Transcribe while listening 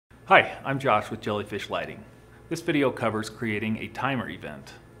Hi, I'm Josh with JellyFish Lighting. This video covers creating a timer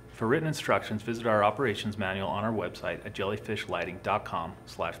event. For written instructions, visit our operations manual on our website at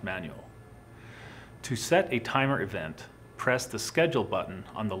jellyfishlighting.com/manual. To set a timer event, press the Schedule button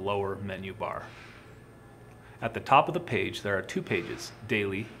on the lower menu bar. At the top of the page, there are two pages,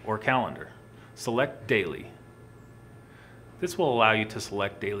 Daily or Calendar. Select Daily. This will allow you to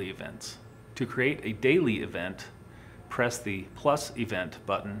select daily events. To create a daily event, press the plus event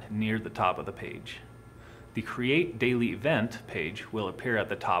button near the top of the page. The Create Daily Event page will appear at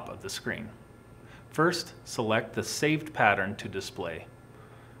the top of the screen. First, select the saved pattern to display.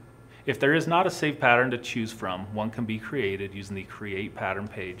 If there is not a saved pattern to choose from, one can be created using the Create Pattern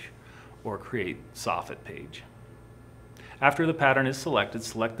page or Create Soffit page. After the pattern is selected,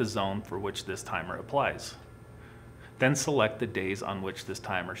 select the zone for which this timer applies. Then select the days on which this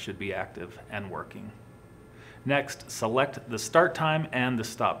timer should be active and working. Next, select the start time and the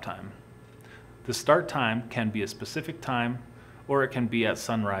stop time. The start time can be a specific time, or it can be at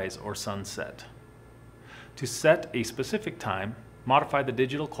sunrise or sunset. To set a specific time, modify the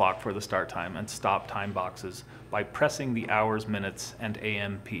digital clock for the start time and stop time boxes by pressing the hours, minutes, and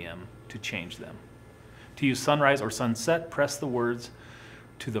AM, PM to change them. To use sunrise or sunset, press the words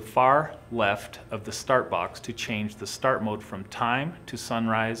to the far left of the start box to change the start mode from time to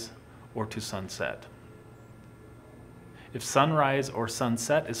sunrise or to sunset. If sunrise or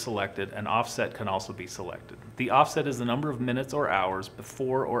sunset is selected, an offset can also be selected. The offset is the number of minutes or hours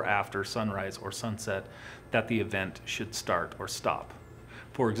before or after sunrise or sunset that the event should start or stop.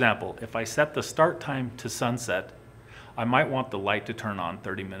 For example, if I set the start time to sunset, I might want the light to turn on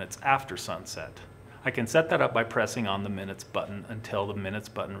 30 minutes after sunset. I can set that up by pressing on the minutes button until the minutes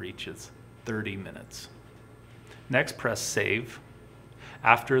button reaches 30 minutes. Next, press Save.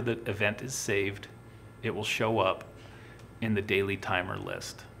 After the event is saved, it will show up in the daily timer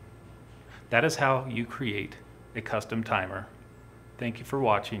list. That is how you create a custom timer. Thank you for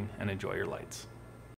watching and enjoy your lights.